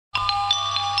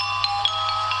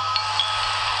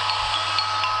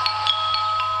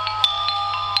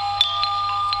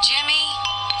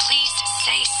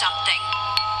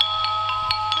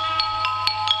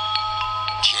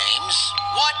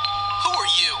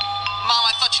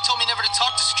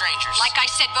strangers. Like I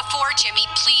said before, Jimmy,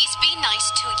 please be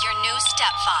nice to your new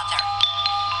stepfather.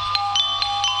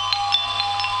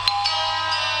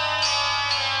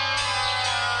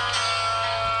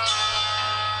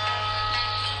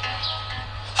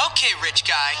 Okay, rich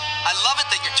guy. I love it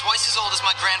that you're twice as old as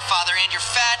my grandfather and you're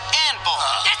fat and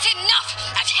bald. That's enough!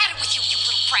 I've had it with you, you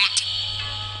little brat.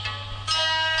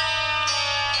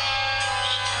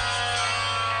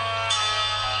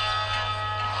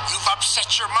 You've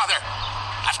upset your mother.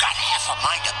 I've got half a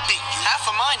mind to beat you. Half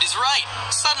a mind is right.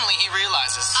 Suddenly he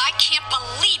realizes. I can't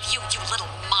believe you, you little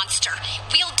monster.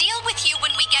 We'll deal with you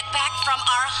when we get back from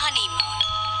our honeymoon.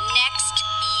 Next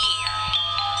year.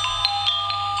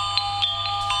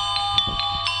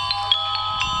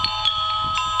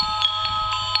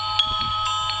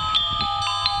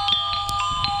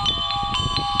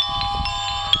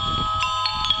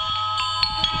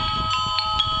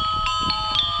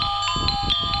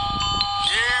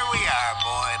 Here we are,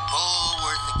 boy.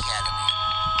 Bullworth Academy.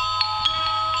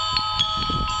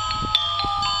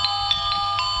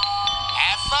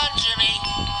 Have fun, Jimmy.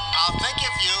 I'll think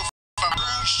of you from a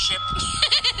cruise ship.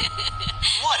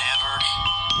 Whatever.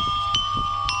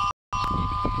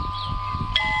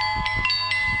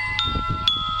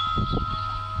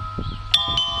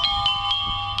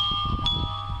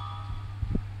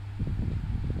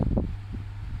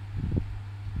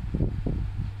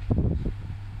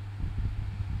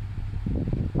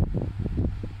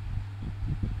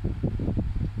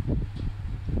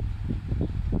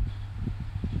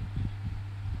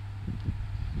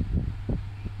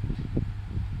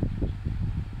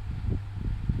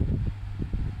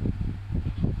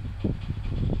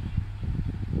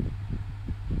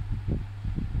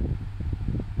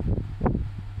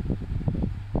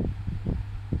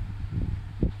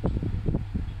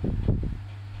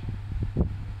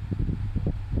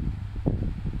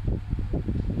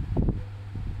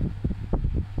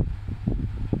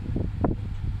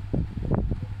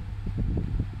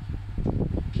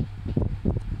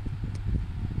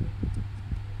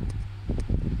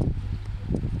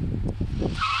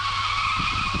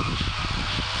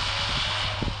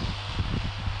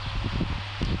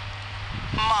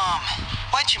 Mom,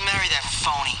 why'd you marry that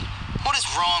phony? What is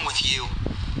wrong with you?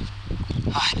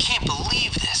 I can't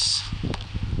believe this.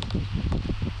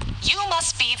 You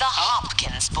must be the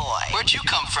Hopkins boy. Where'd you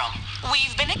come from?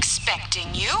 We've been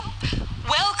expecting you.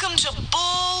 Welcome to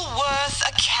Bullworth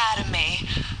Academy.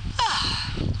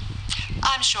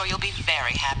 I'm sure you'll be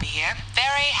very happy here.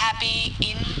 Very happy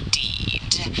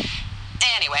indeed.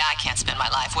 Anyway, I can't spend my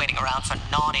life waiting around for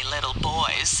naughty little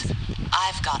boys.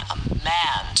 I've got a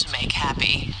man to make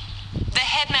happy. The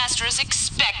headmaster is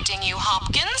expecting you,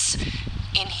 Hopkins,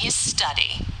 in his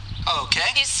study.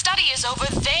 Okay. His study is over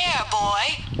there,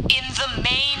 boy, in the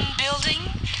main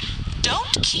building.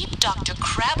 Don't keep Dr.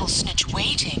 Crabblesnitch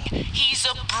waiting. He's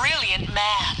a brilliant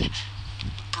man.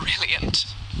 Brilliant.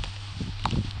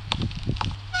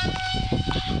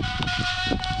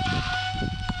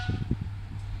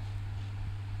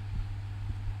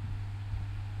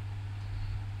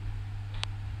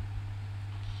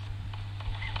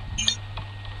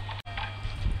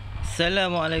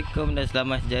 Assalamualaikum dan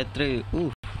selamat sejahtera.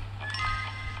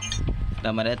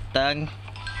 Selamat datang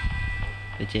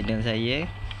ke channel saya.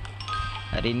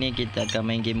 Hari ni kita akan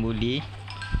main game bully.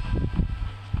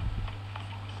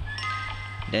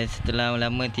 Dan setelah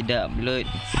lama tidak upload,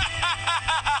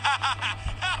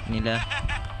 inilah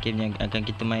game yang akan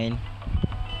kita main.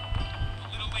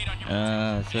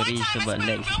 Sorry sebab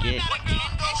lag sikit.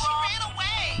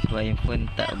 Sebab handphone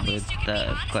tak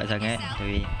kuat sangat.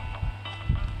 Tapi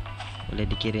boleh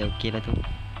dikira okey lah tu.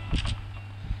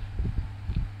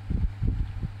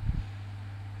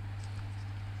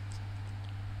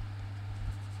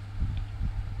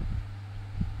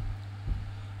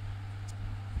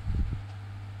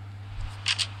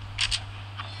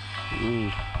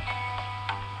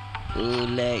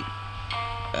 Lag.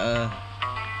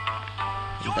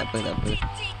 Tak apa.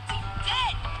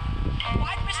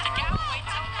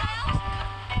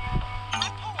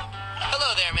 Hello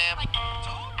there, ma'am.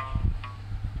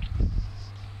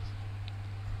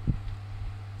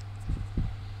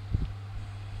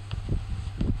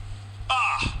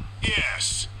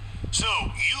 Yes. So,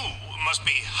 you must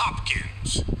be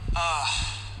Hopkins.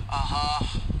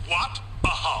 What?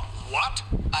 What?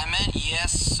 I meant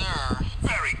yes, sir.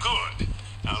 Very good.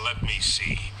 Now, let me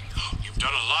see. You've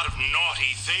done a lot of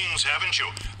naughty things, haven't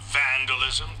you?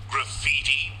 Vandalism,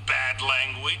 graffiti, bad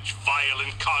language,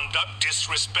 violent conduct,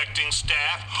 disrespecting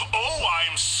staff. Oh,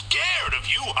 I'm scared of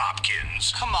you,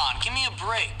 Hopkins. Come on, give me a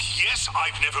break. Yes,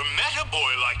 I've never met a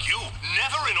boy like you.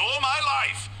 Never in all my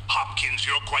life. Hopkins,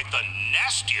 you're quite the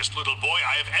nastiest little boy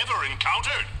I have ever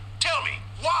encountered. Tell me,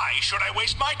 why should I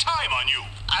waste my time on you?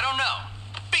 I don't know.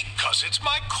 Because it's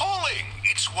my calling.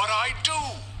 It's what I do.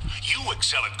 You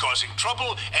excel at causing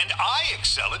trouble, and I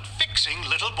excel at fixing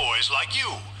little boys like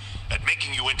you, at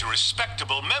making you into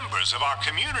respectable members of our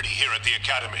community here at the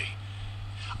Academy.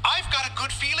 I've got a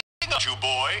good feeling about you,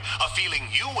 boy, a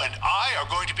feeling you and I are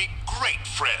going to be great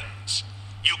friends.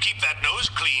 You keep that nose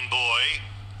clean, boy,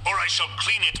 or I shall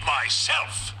clean it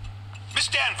myself. Miss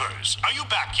Danvers, are you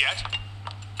back yet?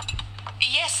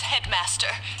 Yes,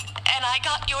 Headmaster. And I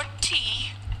got your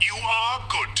tea. You are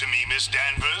good to me, Miss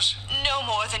Danvers. No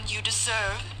more than you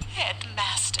deserve,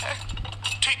 Headmaster.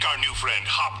 Take our new friend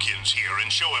Hopkins here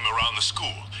and show him around the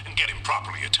school and get him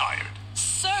properly attired.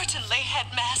 Certainly,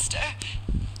 Headmaster.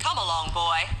 Come along,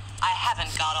 boy. I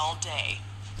haven't got all day.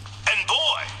 And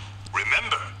boy,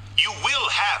 remember, you will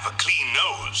have a clean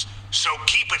nose, so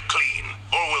keep it clean,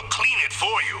 or we'll clean it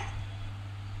for you.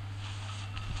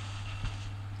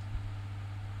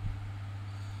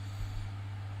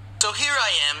 So here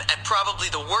I am at probably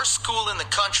the worst school in the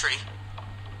country.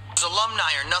 His alumni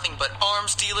are nothing but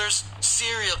arms dealers,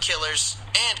 serial killers,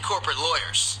 and corporate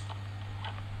lawyers.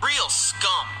 Real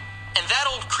scum. And that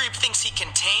old creep thinks he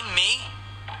can tame me?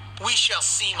 We shall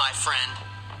see, my friend.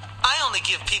 I only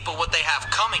give people what they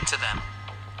have coming to them.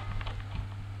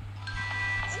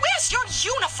 Where's your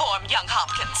uniform, young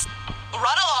Hopkins? Run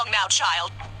along now, child.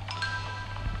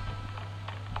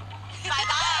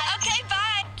 Bye-bye. Okay,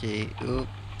 bye. Okay, up.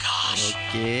 Gosh,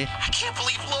 Okay. I can't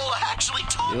believe Lola actually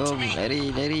talked to Jom, me. lari.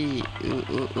 Mind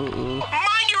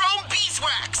your own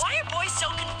beeswax. Why are boys so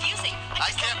confusing?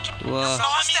 I can't. Wah.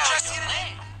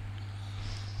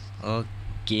 Oh,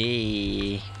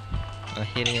 Okay.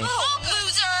 Akhirnya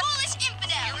Loser! Foolish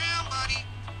infidel!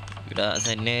 gerak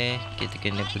sana. Kita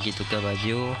kena pergi tukar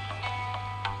baju.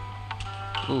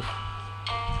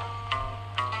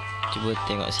 Cuba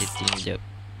tengok setting sekejap.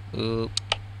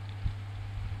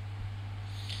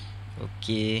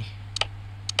 Okay.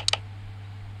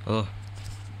 Oh.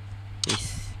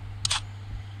 Yes.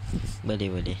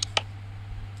 Boleh.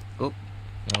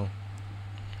 No.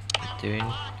 Return.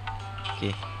 Okay.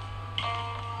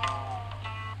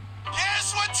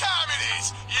 Guess what time it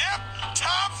is? Yep,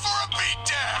 time for a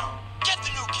beatdown. Get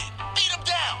the new kid. Beat him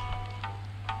down.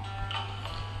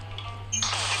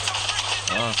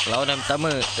 Perlawanan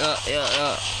pertama. Ya.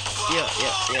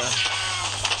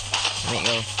 Ambil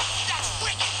kau. That's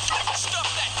wicked. Stuff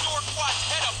that dorkwat's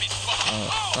head up his butt.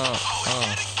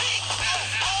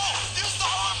 Use the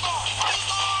armbar.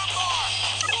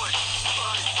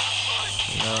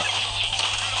 Ya.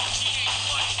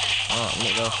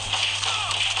 Ambil kau.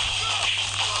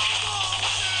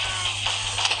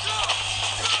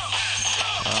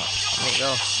 Ambil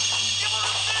kau.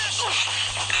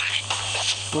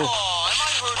 am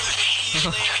I hurting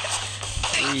your feelings?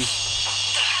 Ih.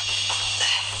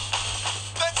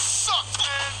 That sucked,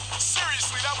 man.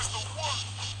 Seriously, that was the worst.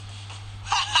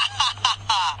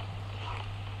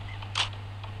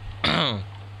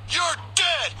 You're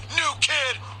dead, new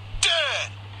kid. Dead.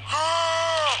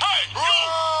 Hey, you!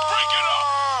 Break it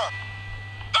up!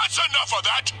 That's enough of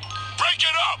that. Break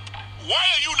it up. Why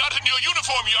are you not in your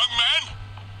uniform, young man?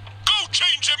 Go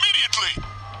change immediately.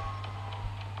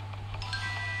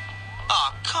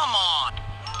 Oh, come on.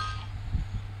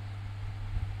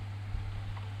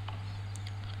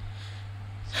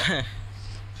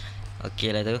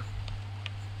 Okay lah tu.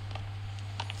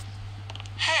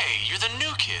 Hey, you're the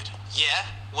new kid. Yeah?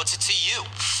 What's it to you?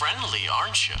 Friendly,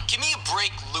 aren't you? Give me a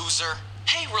break, loser.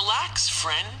 Hey, relax,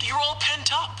 friend. You're all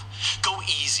pent up. Go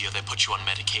easy or they put you on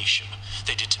medication.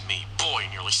 They did to me. Boy,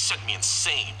 nearly sent me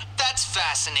insane. That's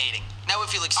fascinating. Now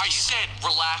if you'll I excuse me. said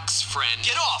relax, friend.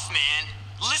 Get off, man.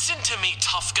 Listen to me,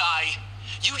 tough guy.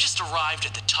 You just arrived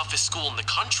at the toughest school in the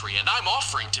country, and I'm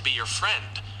offering to be your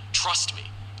friend. Trust me,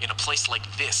 in a place like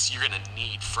this, you're gonna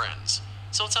need friends.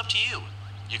 So it's up to you.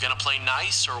 You gonna play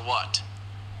nice or what?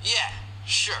 Yeah,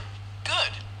 sure.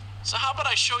 Good. So how about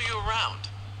I show you around?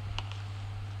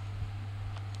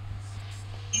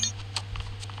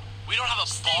 We don't have a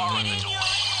bar on the door,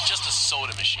 just a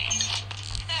soda machine.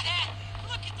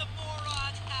 Look at the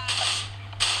moron.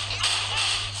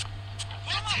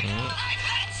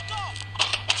 Let's go!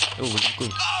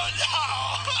 Good. Oh, no!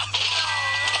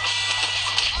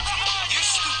 You're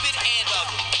stupid and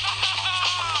ugly.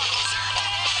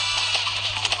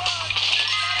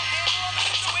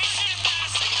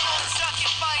 Suck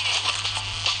it, fight it.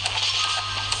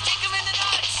 Kick him in the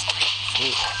nuts.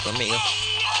 Kau ambil kau.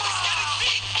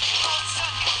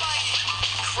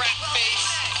 Crap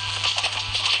face.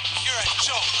 You're a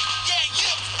joke. Yeah,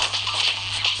 you.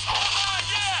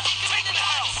 Yeah! Take him in the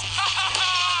house.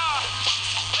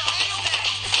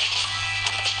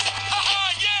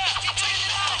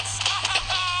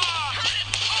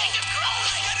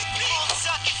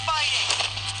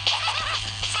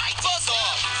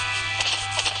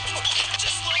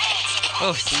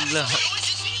 Oh, pula.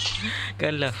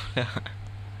 Kalah.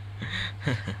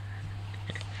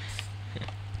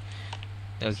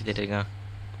 Oh, kita dengar.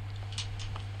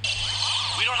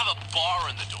 We don't have a bar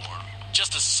in the dorm,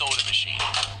 just a soda machine.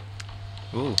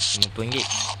 Oh, RM50.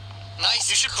 Nice.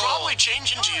 You should probably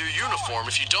change into your uniform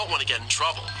if you don't want to get in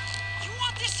trouble. You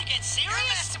want this to get serious? You're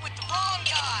messing with the wrong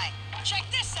guy. Check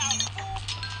this out, fool.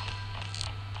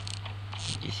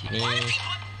 Di sini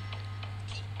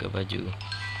ke baju.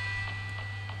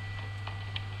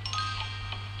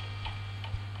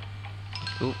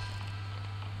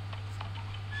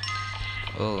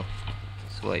 Oh,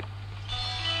 swipe.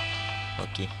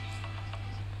 Okay.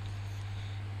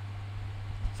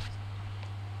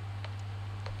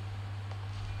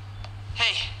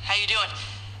 Hey, how you doing?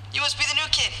 You must be the new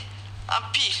kid. I'm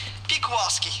Pete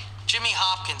Kowalski. Jimmy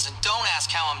Hopkins, and don't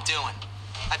ask how I'm doing.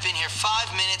 I've been here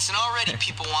 5 minutes and already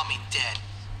people want me dead.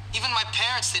 Even my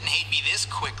parents didn't hate me this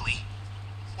quickly.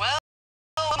 Well,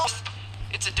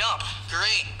 it's a dump.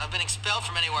 Great. I've been expelled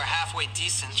from anywhere halfway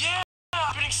decent. Yeah,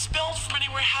 I've been expelled from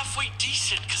anywhere halfway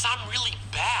decent because I'm really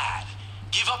bad.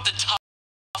 Give up the tough,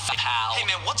 pal. Hey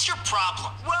man, what's your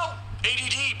problem? Well,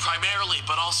 ADD primarily,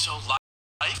 but also life,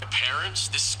 my parents,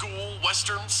 this school,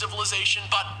 Western civilization,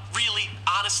 but really,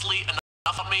 honestly,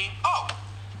 enough of me. Oh,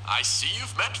 I see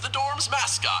you've met the dorm's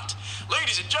mascot.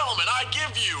 Ladies and gentlemen, I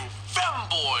give you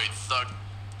Femboy, the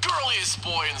girliest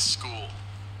boy in school.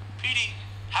 Petey,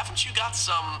 haven't you got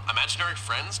some imaginary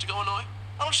friends to go annoy?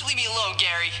 Why don't you leave me alone,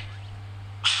 Gary?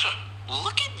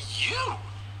 Look at you.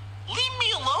 Leave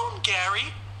me alone,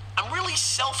 Gary. I'm really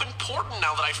self-important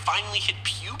now that I finally hit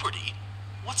puberty.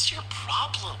 What's your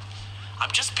problem?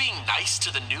 I'm just being nice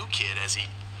to the new kid as he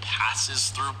passes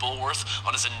through Bulworth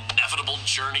on his inevitable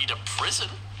journey to prison.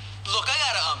 Look, I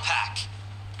gotta unpack.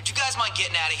 Would you guys mind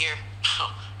getting out of here?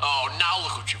 Oh, now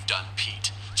look what you've done,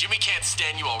 Pete. Jimmy can't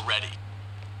stand you already.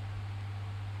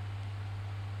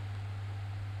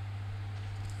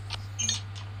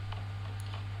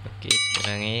 Okay,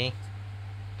 sekarang ni.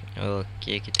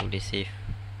 Okay, kita boleh save.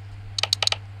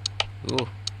 Pula.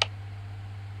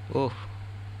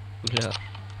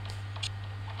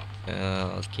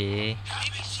 Okay.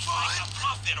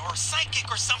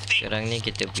 Sekarang ni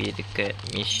kita pergi dekat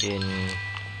mission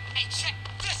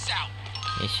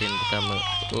pertama.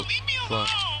 Wah.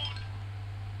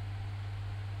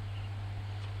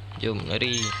 Jom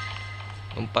lari.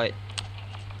 Lompat.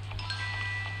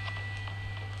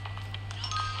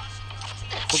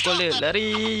 Pukul dia.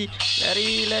 Lari.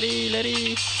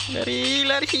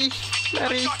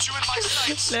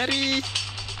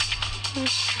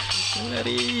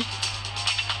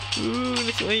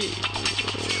 Nasib baik.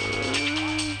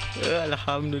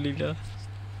 Alhamdulillah.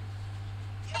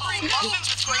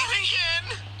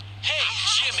 Hey,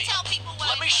 Jimmy,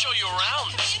 let me show you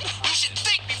around. You should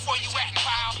think before you act,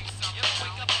 pal.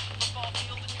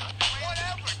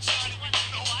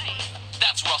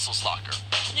 That's Russell's locker.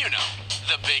 You know,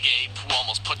 the big ape who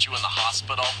almost put you in the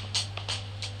hospital.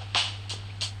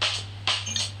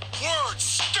 Word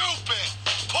stupid.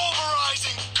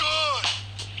 Pulverizing good.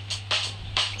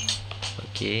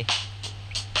 Okay.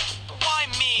 Why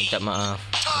me? Minta maaf.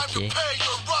 Time Okay. to pay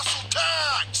your Russell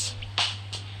tax.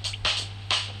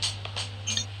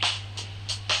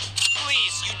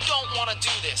 Please, you don't want to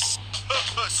do this.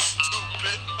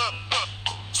 Stupid.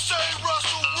 Say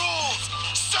Russell rules.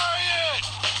 Say it.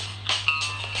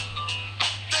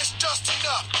 There's just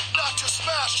enough not to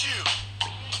smash you.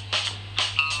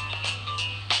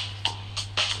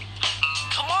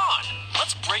 Come on,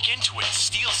 let's break into it and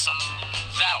steal something.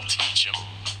 That'll teach him.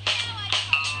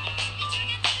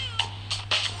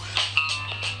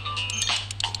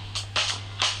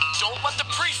 Don't let the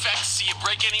prefects see you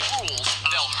break any rules.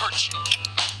 They'll hurt you.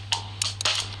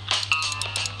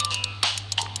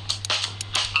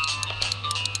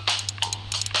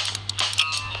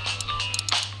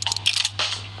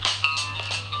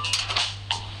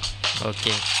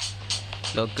 Okay.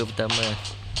 Locker pertama.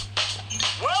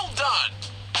 Well done.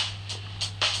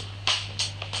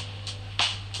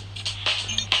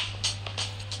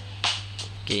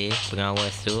 Okay,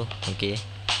 pengawas tu. Okay.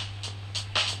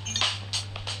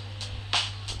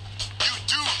 You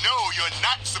do know you're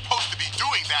not supposed to be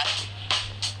doing that.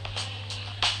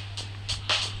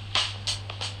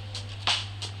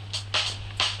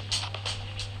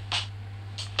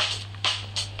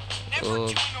 Never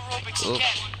doing aerobics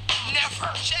again. Never.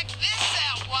 Check this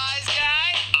out, wise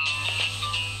guy.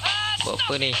 Buat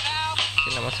apa ni?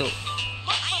 Kita nak masuk.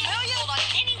 Look familiar? Hold on,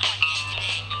 anyone did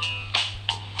today.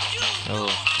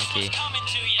 Oh, okay. Coming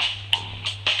to you.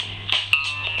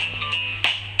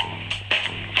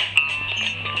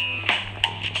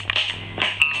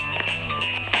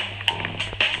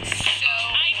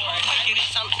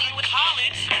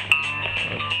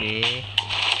 Okay.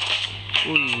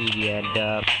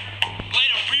 Biadab. Let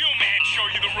a real man show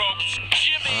you the ropes.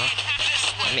 Jimmy, this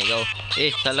way. Ambil kau.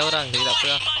 Salah orang. Dia tak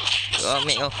apa.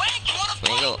 Ambil kau.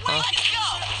 Ambil kau.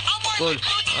 Cool.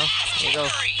 Ambil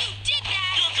kau.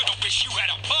 You're gonna wish you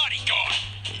had a bodyguard.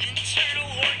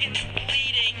 Internal organs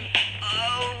bleeding.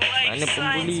 Oh, like Mana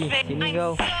pembuli? Sini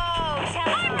kau.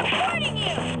 I'm reporting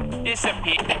you.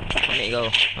 Disappear. Ambil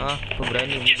kau. Kau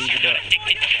berani buli budak.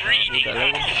 Budak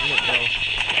lain. Ambil kau.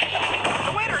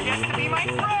 The waiter gets to be my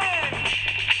friend.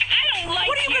 I don't like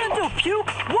What are you gonna do,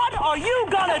 puke? What are you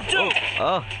gonna do?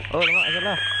 Lemak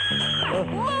salah.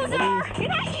 Loser!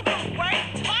 You're not even worth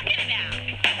talking about.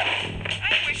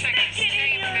 I wish I could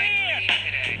stay in bed with you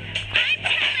today. I'm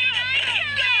telling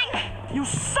you, you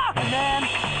suck, man.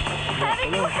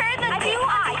 Haven't you heard the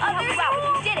others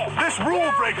who did it? This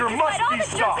rule breaker must Despite all be the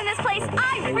jokes stopped. in this place,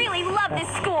 I really love this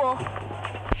school.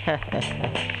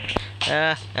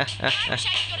 I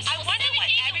wonder what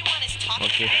everyone is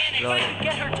talking Okay, about. Lord.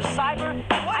 Get her to cyber.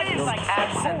 What is like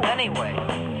absent anyway?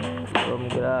 Jom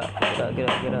gerak.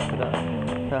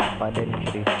 Padan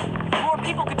kiri. More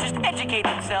people could just educate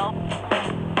themselves.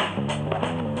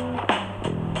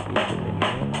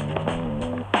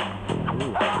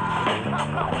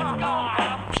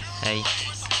 Hai.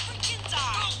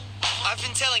 I've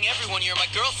been telling everyone you're my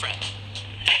girlfriend.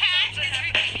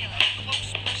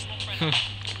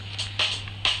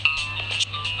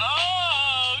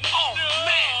 Oh,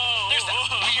 man! There's that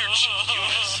weird chick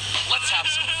Eunice. Let's have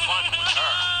some fun with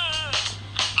her.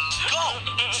 Go!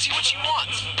 See what she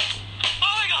wants.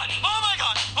 Oh my god! Oh my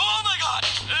god! Oh my god!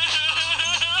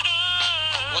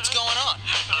 What's going on?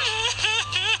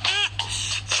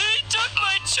 He took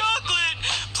my chocolate!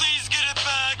 Please get it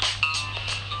back!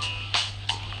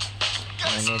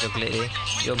 Mana coklat dia?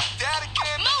 Jom.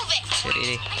 Move it! Cari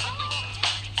dia.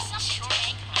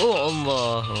 Oh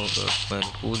Allah. Akbar.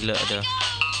 Pula dah.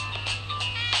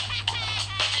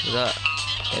 Gerak.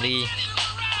 Cari.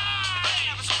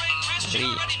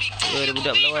 Ada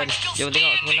budak berlawan. Jom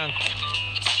tengok semenang.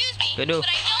 Gaduh.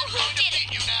 But I know who did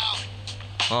it.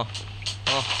 Oh.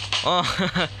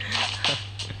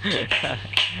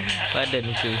 Padan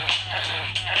tu.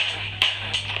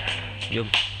 Jom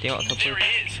tengok siapa. There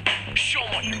he is. Show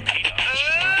him what you're made of.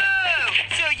 Oh,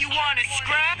 so you want to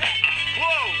scrap?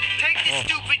 Whoa, take the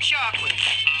stupid chocolate.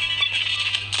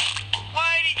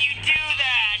 Why did you do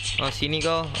that? Sini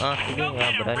kau. Sini.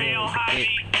 Berani sikit.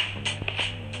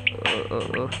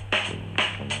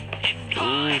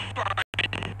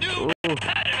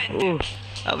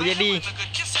 Apa jadi?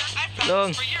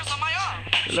 Tolong.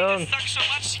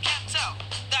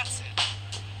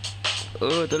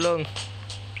 Tolong.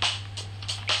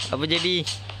 Apa jadi?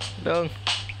 Tolong.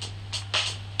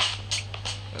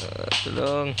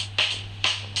 Tolong.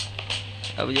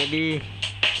 Apa jadi?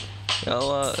 Ya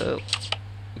Allah.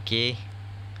 Okey.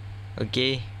 Apa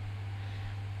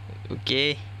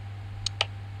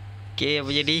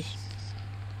jadi?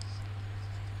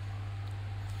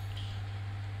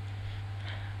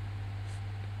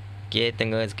 Okey,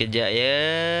 tunggu sekejap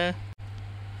ya.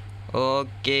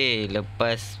 Okey,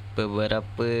 lepas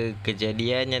beberapa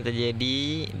kejadian yang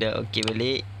terjadi, dah okey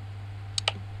balik.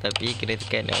 Tapi kena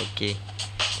tekan dah okey.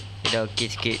 Dah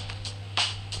okey sikit.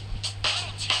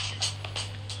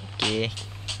 Okey.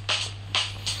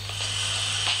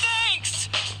 Thanks!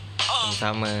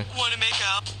 Sama. Wanna make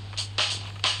out?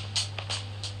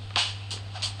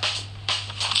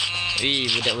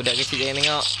 Budak-budak kecil jangan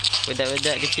tengok.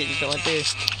 Budak-budak kecil tutup mata.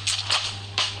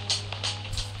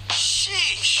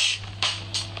 Sheesh!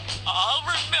 I'll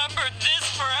remember this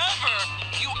forever!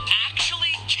 You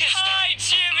actually kissed her! Hi,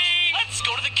 Jimmy! Let's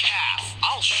go to the calf.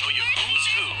 I'll show you who's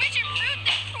who.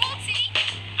 Okey.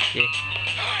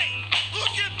 Hey,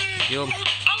 look at me. Jom.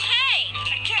 Oh, hey!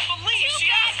 I can't believe she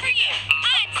asked for you.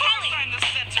 I'm telling. I'm the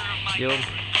center of my. Jom.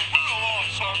 Move along,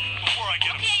 son, before I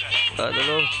get upset.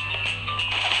 Tolong.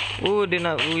 Dia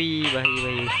nak.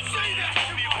 Bahaya. Say that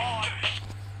to me all day.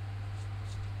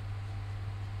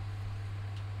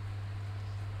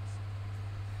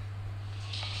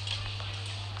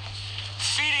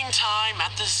 Feeding time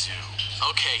at the zoo.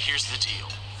 Okay, here's the deal.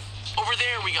 Over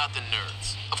there, we got the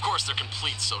nerds. Of course, they're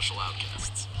complete social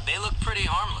outcasts. They look pretty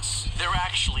harmless. They're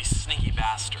actually sneaky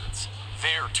bastards.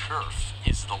 Their turf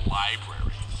is the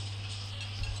library.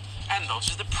 And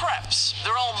those are the preps.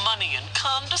 They're all money and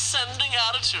condescending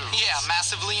attitudes. Yeah,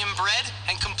 massively inbred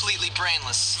and completely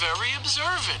brainless. Very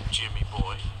observant, Jimmy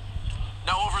boy.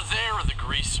 Now over there are the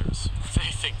greasers.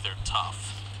 They think they're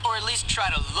tough. Or at least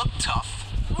try to look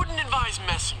tough. Wouldn't advise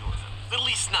messing with them. At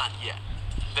least not yet.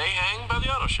 They hang by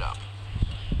the auto shop.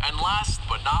 And last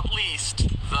but not least,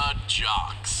 the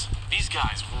jocks. These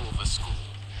guys rule the school.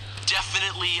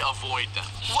 definitely avoid them.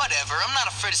 Whatever, I'm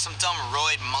not afraid of some dumb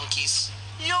roid monkeys.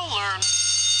 You'll learn.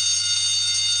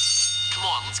 Come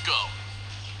on, let's go.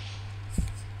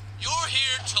 You're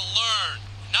here to learn,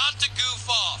 not to goof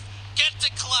off. Get to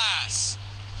class.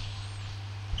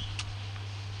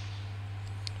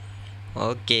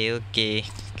 Okey.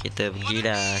 Kita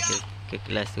pergilah ke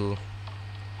kelas tu.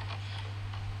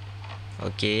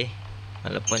 Okey.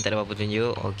 Walaupun tak ada apa-apa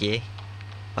tunjuk. Okey.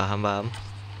 Faham.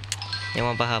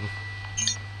 Memang faham.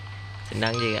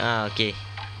 Senang je. Okey.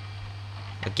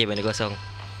 Okey, benda kosong.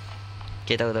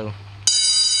 Okey, tahu.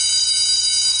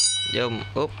 Jom.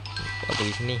 Apa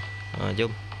pergi sini?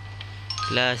 Jom.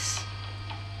 Kelas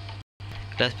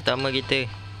pertama kita.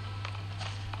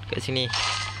 Kat sini.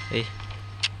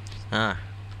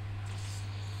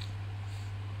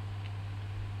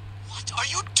 What are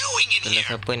you doing in Kelas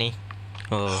here? apa ni?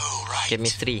 Right.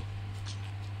 Chemistry.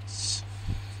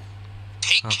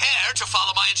 Take care to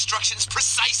follow my instructions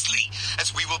precisely,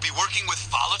 as we will be working with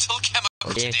volatile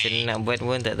chemicals Dia macam today. nak buat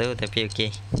pun tak tahu, tapi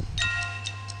okey.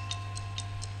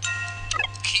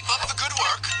 Keep up the good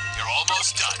work. You're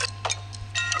almost done.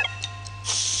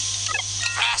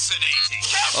 Fascinating.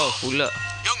 Careful. Pula.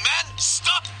 Young man,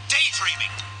 stop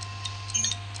daydreaming.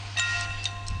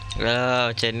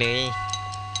 Macam mana ni?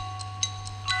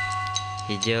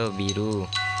 Hijau, biru.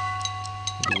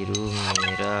 Biru,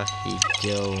 merah,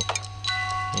 hijau.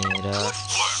 Merah,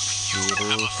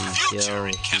 biru,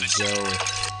 hijau.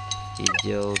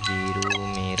 Hijau, biru,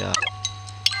 merah.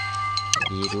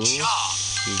 Biru,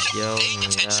 hijau,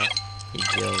 merah,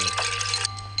 hijau.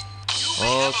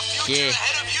 Okey.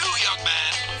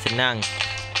 Senang.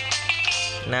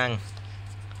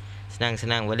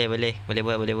 Boleh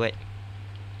buat.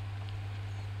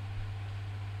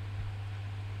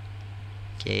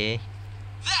 Okey.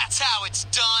 That's how it's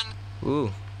done.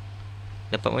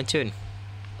 Dapat muncul.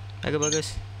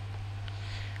 Bagus.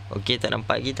 Okey, tak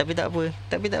nampak lagi, tapi tak apa.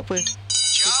 Kita boleh.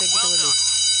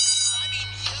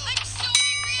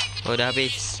 Dah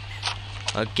habis.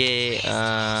 Okey,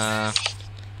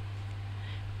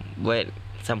 buat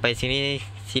sampai sini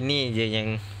je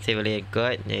yang saya boleh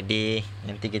record. Jadi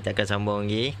nanti kita akan sambung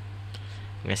lagi.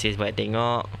 Terima kasih sebab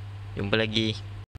tengok. Jumpa lagi.